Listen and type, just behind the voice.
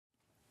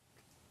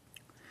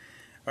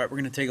Alright,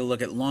 we're going to take a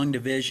look at long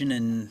division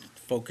and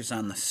focus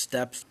on the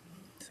steps.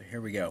 So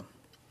here we go.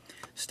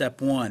 Step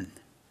 1,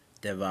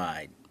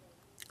 divide.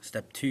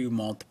 Step 2,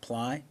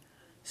 multiply.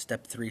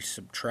 Step 3,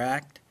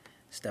 subtract.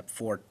 Step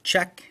 4,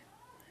 check.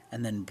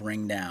 And then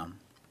bring down.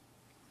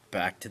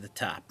 Back to the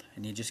top.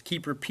 And you just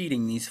keep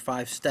repeating these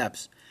 5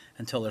 steps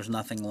until there's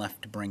nothing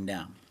left to bring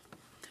down.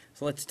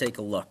 So let's take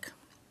a look.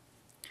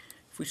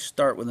 If we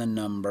start with a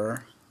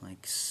number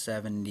like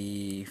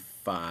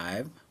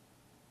 75,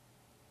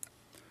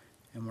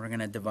 and we're going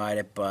to divide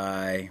it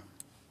by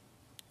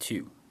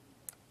 2.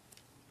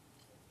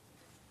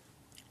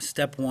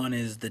 Step 1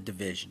 is the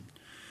division.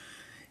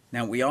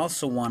 Now we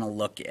also want to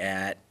look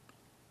at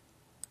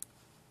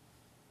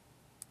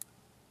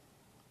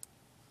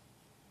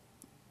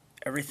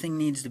everything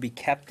needs to be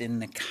kept in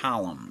the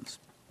columns.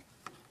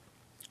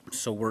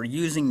 So we're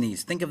using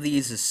these. Think of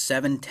these as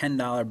 7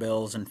 $10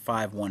 bills and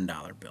 5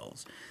 $1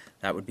 bills.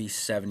 That would be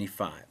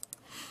 75.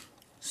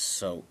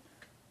 So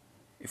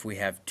if we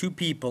have 2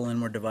 people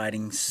and we're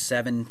dividing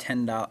 7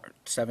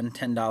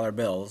 $10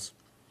 bills,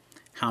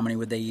 how many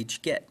would they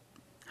each get?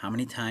 How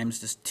many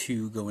times does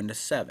 2 go into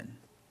 7?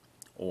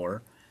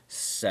 Or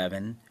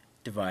 7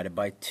 divided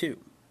by 2.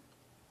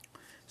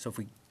 So if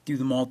we do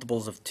the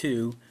multiples of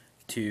 2,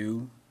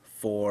 2,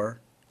 4,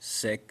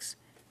 6,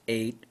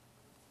 8.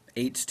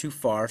 8's too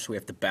far, so we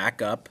have to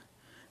back up.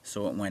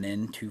 So it went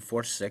in 2,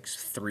 4,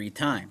 6 3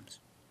 times.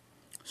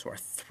 So our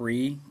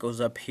 3 goes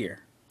up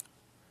here.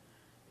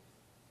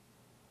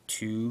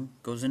 2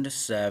 goes into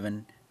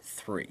 7,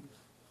 3.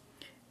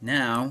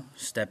 Now,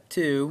 step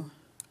 2,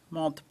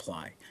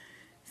 multiply.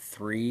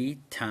 3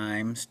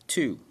 times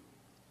 2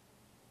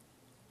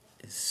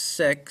 is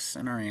 6,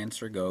 and our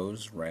answer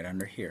goes right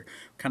under here.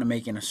 We're kind of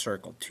making a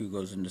circle. 2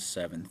 goes into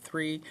 7,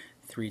 3.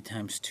 3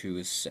 times 2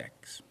 is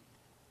 6.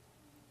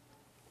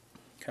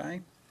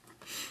 Okay?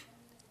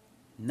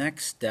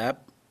 Next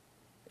step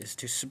is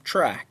to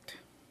subtract.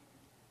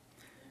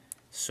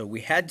 So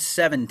we had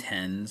 7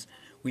 tens.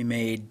 We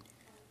made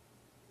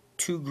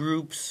 2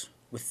 groups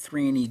with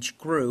 3 in each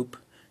group,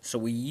 so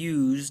we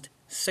used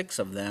 6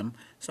 of them.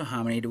 So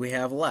how many do we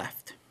have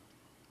left?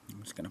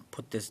 I'm just going to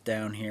put this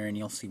down here and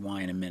you'll see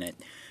why in a minute.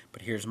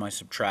 But here's my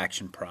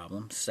subtraction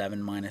problem.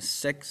 7 minus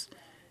 6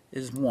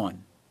 is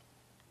 1.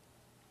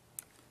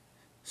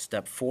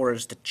 Step 4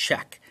 is to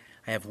check.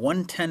 I have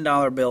one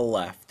 $10 bill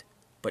left,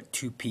 but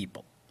 2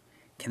 people.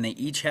 Can they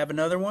each have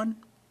another one?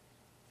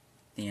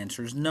 The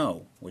answer is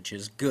no, which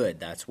is good.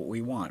 That's what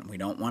we want. We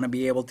don't want to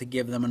be able to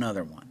give them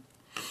another one.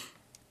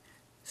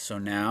 So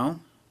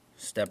now,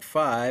 step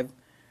 5,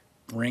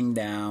 bring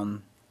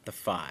down the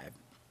 5.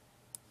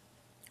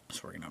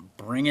 So we're going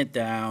to bring it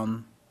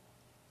down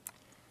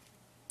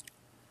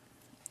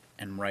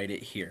and write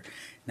it here.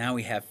 Now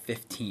we have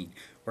 15.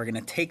 We're going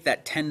to take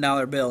that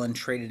 $10 bill and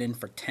trade it in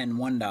for 10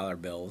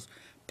 $1 bills,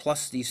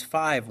 plus these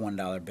 5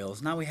 $1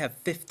 bills. Now we have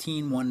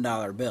 15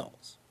 $1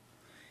 bills.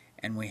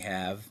 And we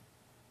have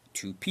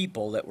 2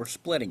 people that we're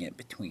splitting it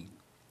between.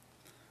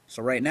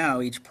 So right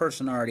now each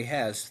person already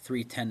has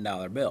 3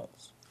 $10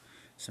 bills.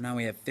 So now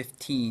we have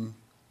 15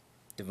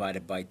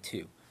 divided by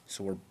 2.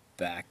 So we're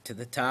back to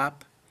the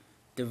top,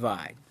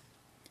 divide.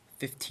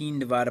 15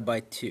 divided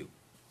by 2.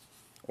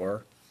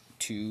 Or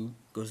 2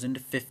 goes into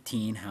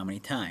 15 how many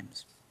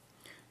times?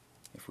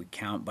 If we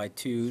count by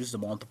 2's, the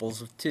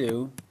multiples of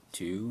 2,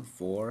 2,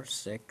 4,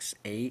 6,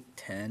 8,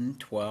 10,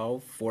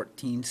 12,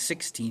 14,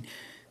 16.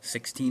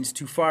 16's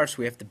too far, so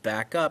we have to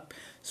back up.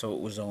 So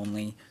it was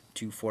only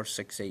 2, 4,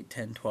 6, 8,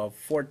 10, 12,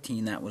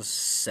 14. That was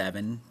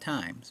 7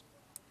 times.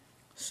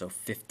 So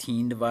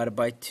 15 divided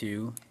by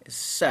 2 is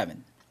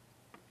 7.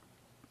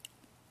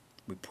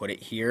 We put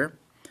it here.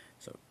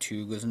 So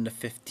 2 goes into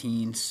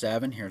 15,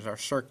 7. Here's our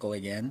circle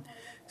again.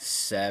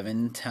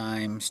 7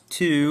 times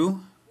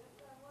 2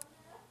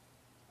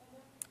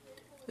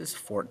 is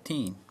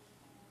 14.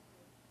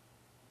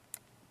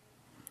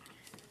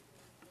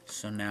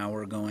 So now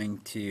we're going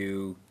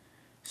to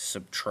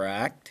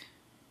subtract.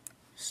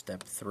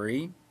 Step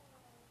 3.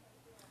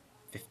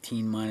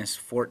 15 minus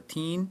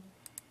 14.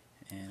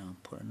 And I'll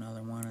put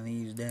another one of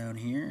these down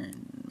here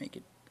and make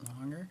it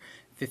longer.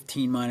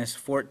 15 minus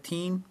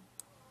 14.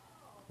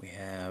 We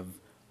have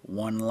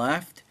 1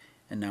 left.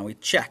 And now we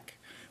check.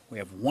 We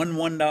have one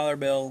 $1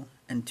 bill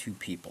and 2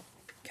 people.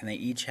 Can they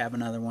each have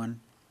another one?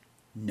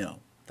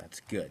 No.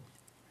 That's good.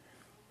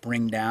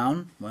 Bring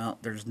down. Well,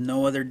 there's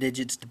no other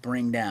digits to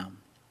bring down.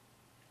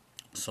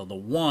 So the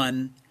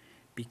 1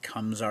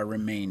 becomes our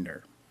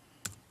remainder.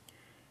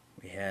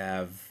 We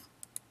have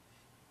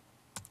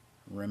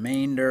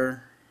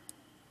remainder.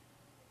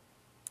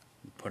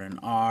 We put an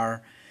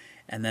R,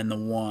 and then the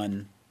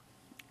 1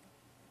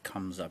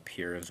 comes up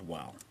here as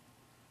well.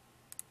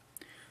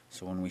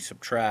 So when we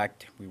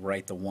subtract, we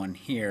write the 1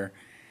 here,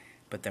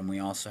 but then we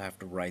also have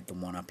to write the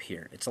 1 up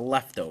here. It's a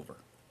leftover.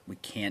 We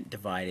can't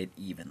divide it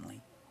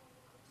evenly.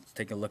 Let's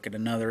take a look at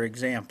another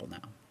example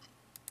now.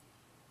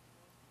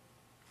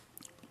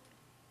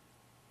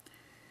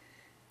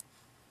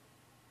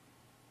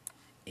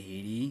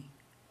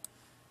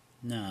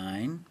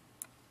 89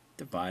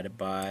 divided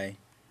by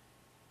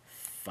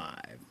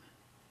 5.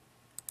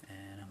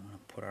 And I'm going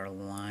to put our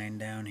line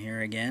down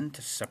here again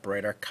to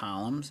separate our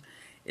columns.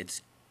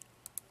 It's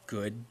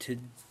good to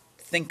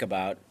think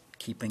about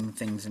keeping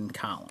things in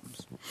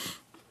columns.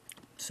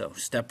 So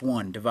step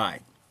 1,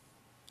 divide.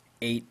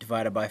 8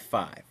 divided by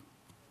 5.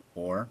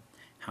 Or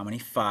how many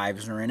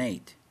 5s are in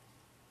 8?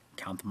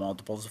 Count the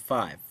multiples of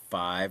 5.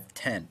 5,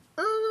 10.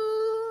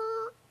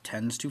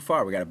 10's too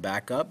far. We got to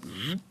back up.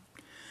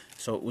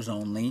 So it was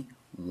only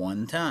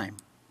one time.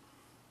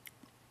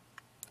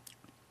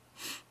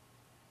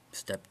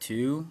 Step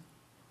 2,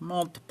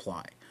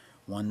 multiply.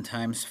 1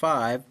 times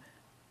 5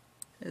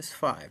 is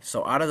 5.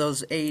 So out of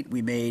those 8,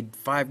 we made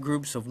 5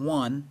 groups of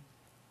 1.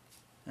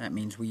 That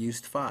means we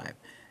used 5.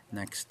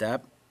 Next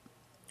step,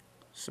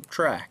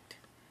 subtract.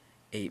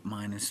 8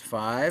 minus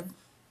 5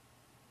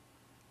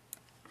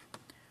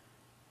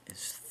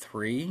 is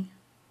 3.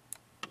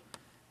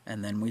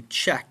 And then we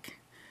check.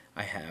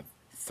 I have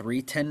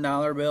 3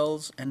 $10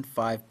 bills and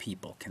 5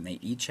 people. Can they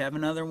each have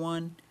another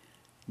one?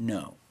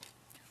 No.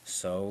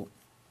 So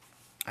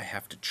I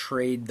have to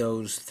trade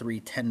those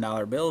 3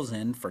 $10 bills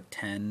in for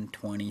 10,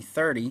 20,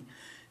 30.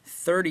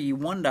 30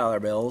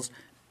 $1 bills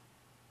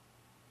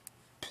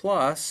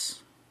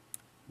plus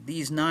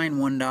these 9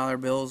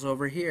 $1 bills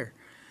over here.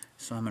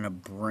 So I'm going to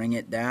bring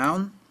it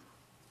down,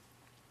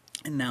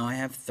 and now I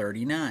have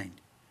 39.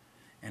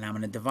 And I'm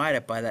going to divide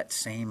it by that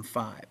same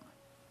 5.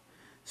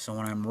 So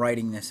when I'm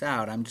writing this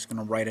out, I'm just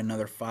going to write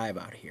another 5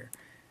 out here.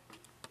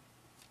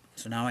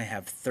 So now I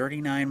have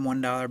 39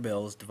 $1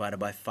 bills divided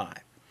by 5.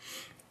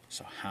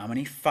 So how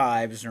many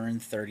 5s are in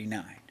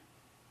 39?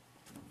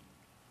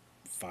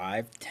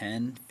 5,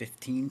 10,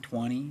 15,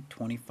 20,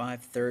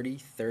 25, 30,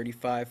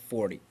 35,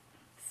 40.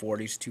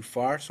 40 is too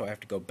far, so I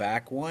have to go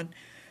back 1.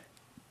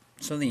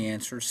 So the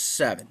answer is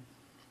 7.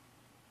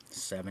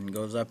 7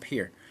 goes up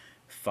here.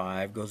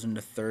 5 goes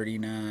into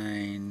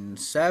 39,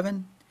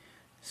 7.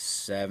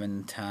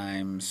 7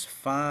 times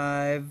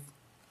 5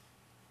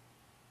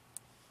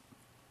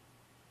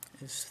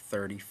 is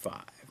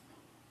 35.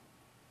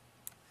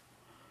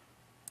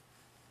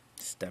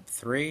 Step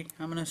 3,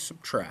 I'm going to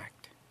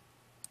subtract.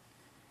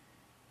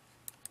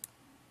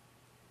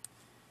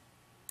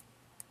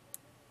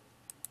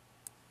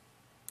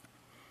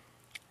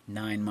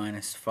 Nine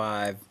minus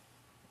 5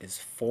 is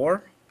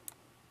 4.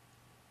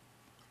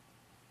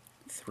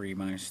 3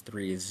 minus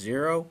 3 is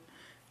 0.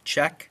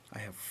 Check. I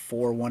have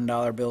 4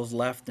 $1 bills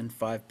left and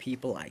 5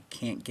 people. I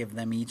can't give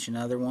them each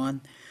another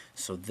one.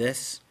 So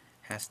this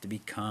has to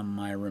become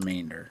my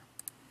remainder.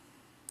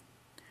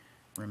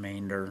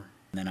 Remainder.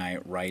 And then I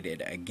write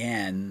it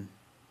again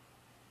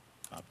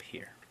up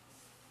here.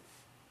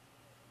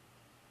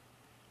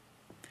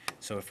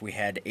 So if we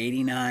had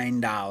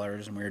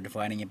 $89 and we were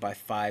dividing it by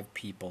 5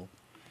 people,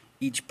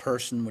 each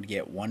person would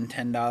get one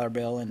 $10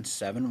 bill and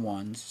 7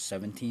 ones,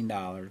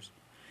 $17,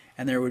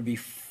 and there would be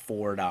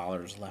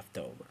 $4 left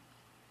over.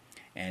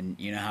 And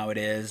you know how it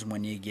is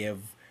when you give,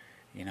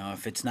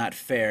 if it's not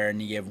fair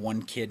and you give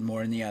one kid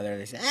more than the other,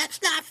 they say,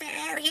 "That's not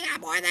fair, he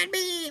got more than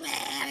me."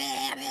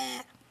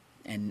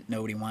 And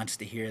nobody wants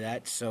to hear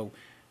that, so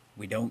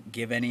we don't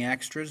give any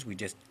extras. We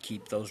just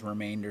keep those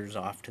remainders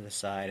off to the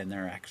side and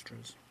they're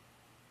extras.